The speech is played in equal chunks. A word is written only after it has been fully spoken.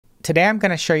Today I'm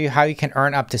going to show you how you can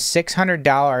earn up to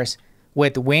 $600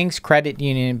 with Wings Credit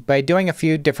Union by doing a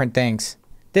few different things.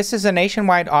 This is a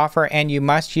nationwide offer and you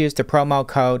must use the promo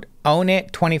code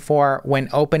OWNIT24 when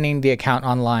opening the account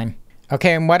online.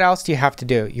 Okay, and what else do you have to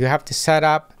do? You have to set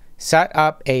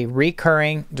up a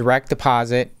recurring direct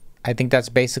deposit. I think that's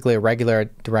basically a regular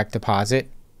direct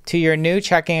deposit to your new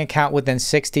checking account within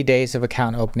 60 days of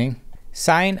account opening.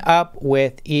 Sign up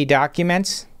with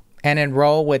e-documents and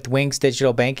enroll with Wings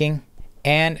Digital Banking,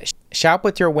 and shop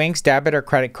with your Wings debit or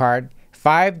credit card.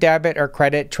 5 debit or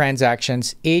credit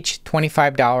transactions, each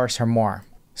 $25 or more.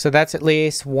 So that's at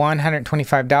least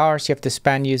 $125 you have to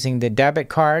spend using the debit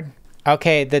card.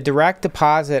 Okay, the direct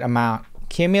deposit amount.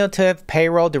 Cumulative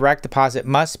payroll direct deposit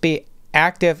must be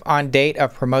active on date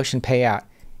of promotion payout.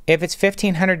 If it's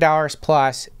 $1,500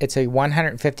 plus, it's a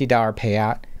 $150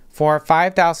 payout. For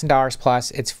 $5,000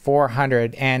 plus, it's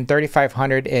 $400, and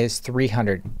 $3,500 is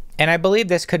 $300. And I believe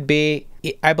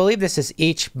this is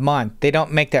each month. They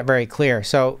don't make that very clear.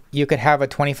 So you could have a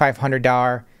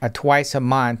 $2,500 twice a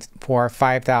month for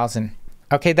 $5,000.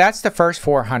 Okay, that's the first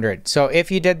 $400. So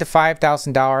if you did the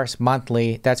 $5,000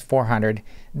 monthly, that's $400.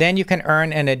 Then you can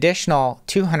earn an additional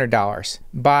 $200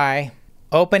 by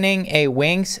opening a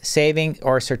Wings savings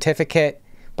or certificate.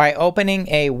 By opening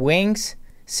a Wings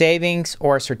savings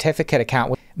or certificate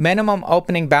account with minimum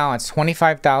opening balance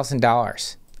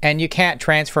 $25,000, and you can't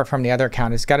transfer from the other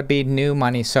account. It's got to be new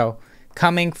money, so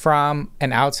coming from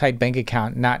an outside bank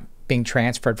account, not being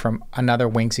transferred from another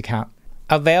Wings account.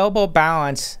 Available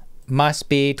balance must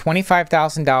be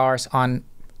 $25,000 on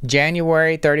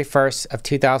January 31st of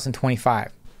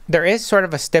 2025. There is sort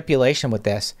of a stipulation with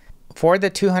this. For the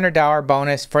 $200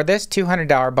 bonus, for this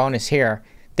 $200 bonus here,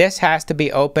 this has to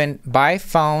be opened by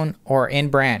phone or in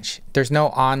branch. There's no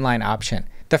online option.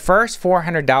 The first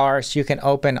 $400 you can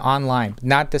open online,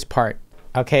 not this part.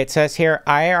 Okay, it says here,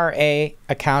 IRA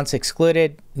accounts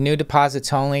excluded, new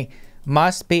deposits only,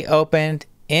 must be opened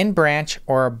in branch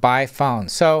or by phone.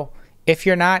 So if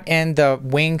you're not in the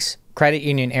Wings Credit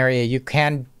Union area, you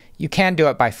can do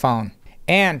it by phone.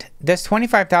 And this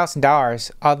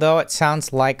 $25,000, although it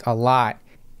sounds like a lot,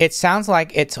 it sounds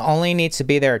like it only needs to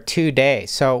be there 2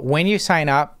 days. So when you sign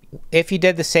up, if you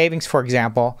did the savings, for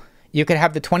example, you could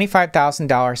have the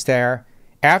 $25,000 there.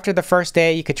 After the first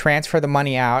day, you could transfer the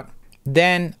money out.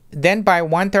 Then by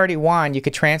 1/31, you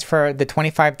could transfer the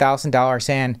 $25,000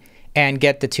 in and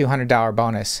get the $200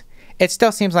 bonus. It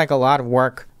still seems like a lot of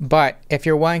work, but if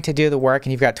you're willing to do the work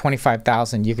and you've got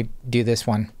 $25,000, you could do this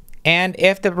one. And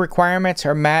if the requirements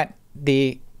are met,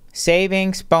 the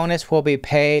savings bonus will be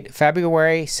paid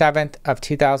February 7th of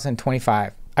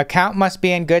 2025. Account must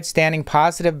be in good standing,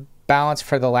 positive balance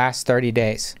for the last 30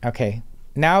 days. Okay,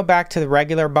 now back to the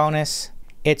regular bonus.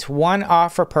 It's one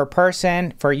offer per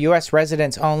person for U.S.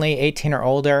 residents only, 18 or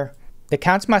older. The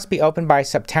accounts must be opened by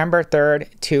September 3rd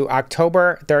to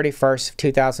October 31st,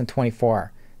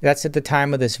 2024. That's at the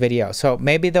time of this video. So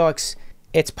maybe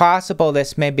it's possible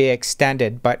this may be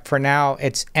extended, but for now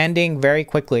it's ending very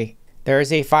quickly. There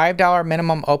is a $5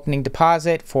 minimum opening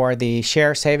deposit for the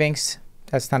share savings.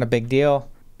 That's not a big deal.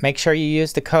 Make sure you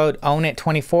use the code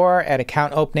OWNIT24 at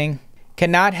account opening.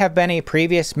 Cannot have been a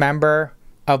previous member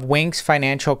of Wings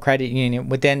Financial Credit Union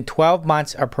within 12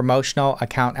 months of promotional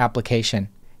account application.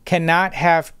 Cannot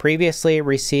have previously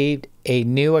received a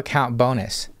new account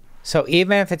bonus. So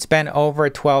even if it's been over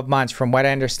 12 months, from what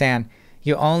I understand,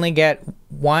 you only get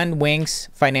one Wings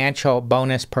Financial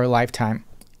bonus per lifetime.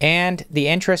 And the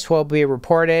interest will be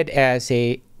reported as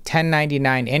a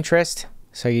 1099 interest,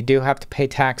 so you do have to pay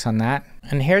tax on that.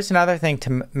 And here's another thing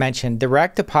to mention.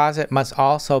 Direct deposit must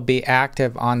also be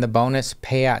active on the bonus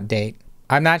payout date.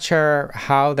 I'm not sure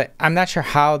how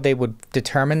they would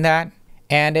determine that.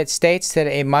 And it states that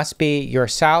it must be your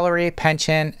salary,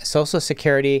 pension, Social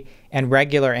Security, and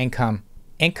regular income.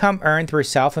 Income earned through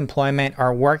self-employment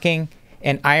or working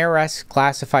an IRS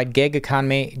classified gig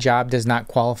economy job does not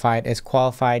qualify as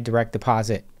qualified direct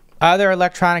deposit. Other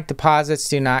electronic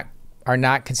deposits are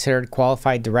not considered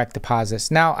qualified direct deposits.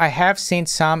 Now, I have seen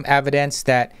some evidence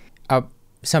that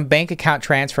some bank account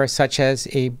transfers, such as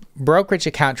a brokerage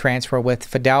account transfer with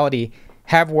Fidelity,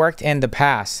 have worked in the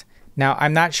past. Now,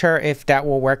 I'm not sure if that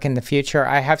will work in the future.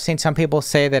 I have seen some people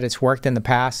say that it's worked in the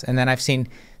past, and then I've seen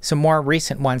some more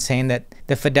recent ones saying that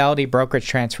the Fidelity brokerage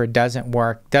transfer doesn't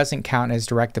work, doesn't count as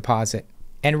direct deposit.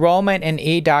 Enrollment in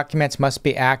e-documents must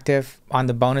be active on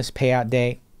the bonus payout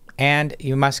date, and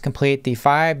you must complete the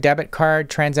 5 debit card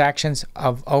transactions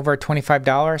of over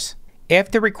 $25. If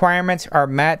the requirements are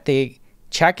met, the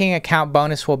checking account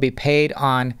bonus will be paid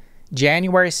on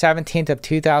January 17th of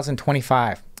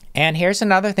 2025. And here's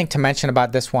another thing to mention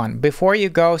about this one. Before you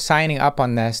go signing up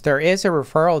on this, there is a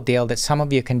referral deal that some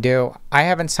of you can do. I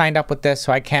haven't signed up with this,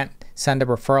 so I can't send a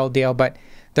referral deal, but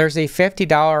there's a $50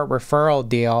 referral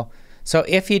deal. So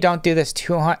if you don't do this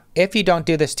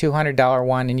 $200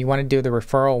 one and you want to do the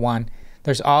referral one,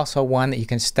 there's also one that you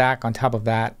can stack on top of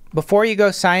that. Before you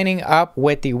go signing up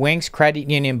with the Wings Credit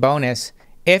Union bonus,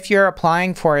 if you're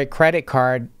applying for a credit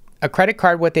card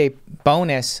with a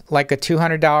bonus, like a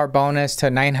 $200 bonus to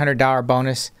 $900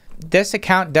 bonus, this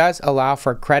account does allow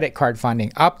for credit card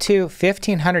funding up to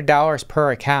 $1,500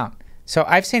 per account. So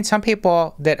I've seen some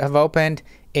people that have opened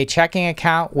a checking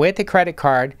account with a credit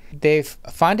card. They've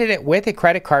funded it with a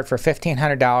credit card for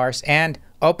 $1,500 and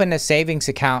opened a savings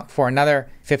account for another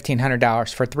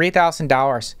 $1,500 for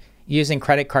 $3,000 using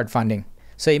credit card funding.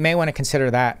 So you may want to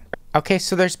consider that. Okay,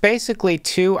 so there's basically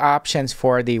two options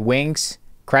for the Wings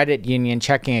Credit Union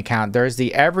checking account. There's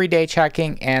the everyday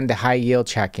checking and the high yield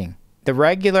checking. The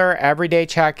regular everyday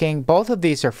checking, both of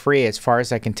these are free as far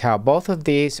as I can tell. Both of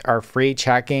these are free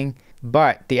checking,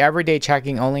 but the everyday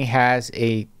checking only has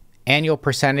a annual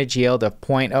percentage yield of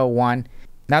 0.01.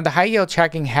 Now the high yield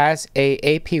checking has a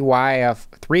APY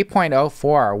of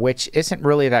 3.04, which isn't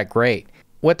really that great.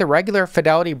 With the regular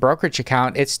Fidelity brokerage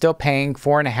account, it's still paying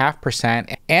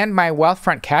 4.5%, and my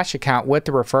Wealthfront cash account with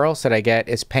the referrals that I get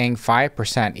is paying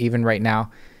 5% even right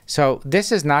now. So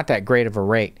this is not that great of a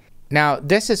rate. Now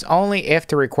this is only if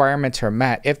the requirements are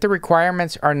met. If the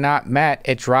requirements are not met,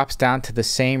 it drops down to the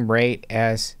same rate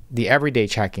as the everyday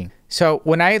checking. So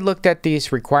when I looked at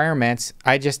these requirements,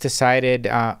 I just decided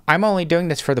I'm only doing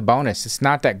this for the bonus. It's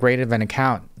not that great of an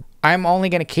account. I'm only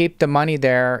going to keep the money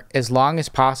there as long as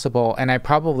possible, and I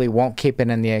probably won't keep it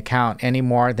in the account any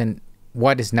more than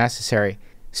what is necessary.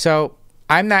 So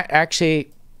I'm not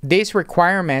actually, these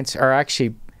requirements are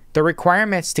actually, the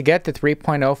requirements to get the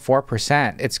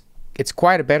 3.04%, it's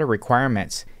quite a bit of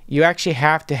requirements. You actually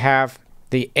have to have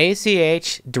the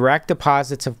ACH direct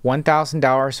deposits of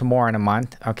 $1,000 or more in a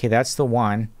month. Okay, that's the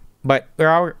one. But we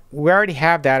already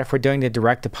have that if we're doing the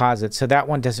direct deposit, so that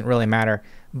one doesn't really matter.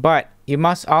 But you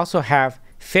must also have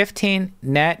 15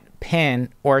 net PIN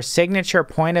or signature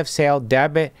point of sale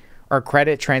debit or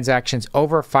credit transactions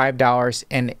over $5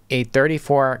 in a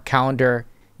 34 calendar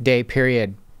day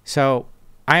period. So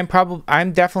I'm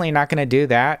definitely not going to do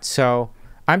that. So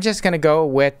I'm just going to go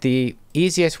with the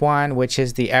easiest one, which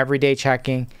is the everyday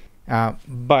checking.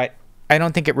 But I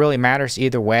don't think it really matters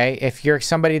either way. If you're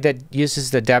somebody that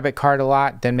uses the debit card a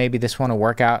lot, then maybe this one will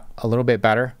work out a little bit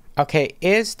better. Okay,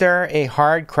 is there a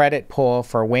hard credit pull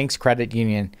for Wings Credit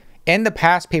Union? In the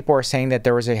past, people were saying that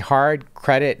there was a hard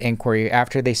credit inquiry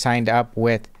after they signed up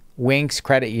with Wings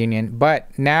Credit Union, but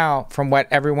now, from what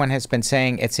everyone has been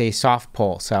saying, it's a soft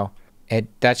pull, so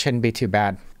that shouldn't be too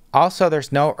bad. Also,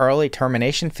 there's no early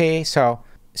termination fee, so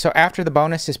after the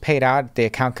bonus is paid out, the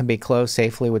account can be closed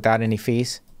safely without any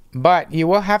fees. But you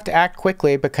will have to act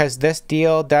quickly because this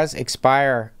deal does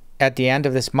expire at the end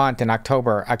of this month in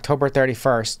October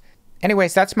 31st.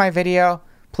 Anyways, that's my video.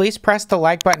 Please press the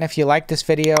like button if you like this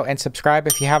video and subscribe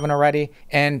if you haven't already.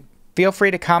 And feel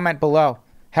free to comment below.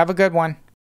 Have a good one.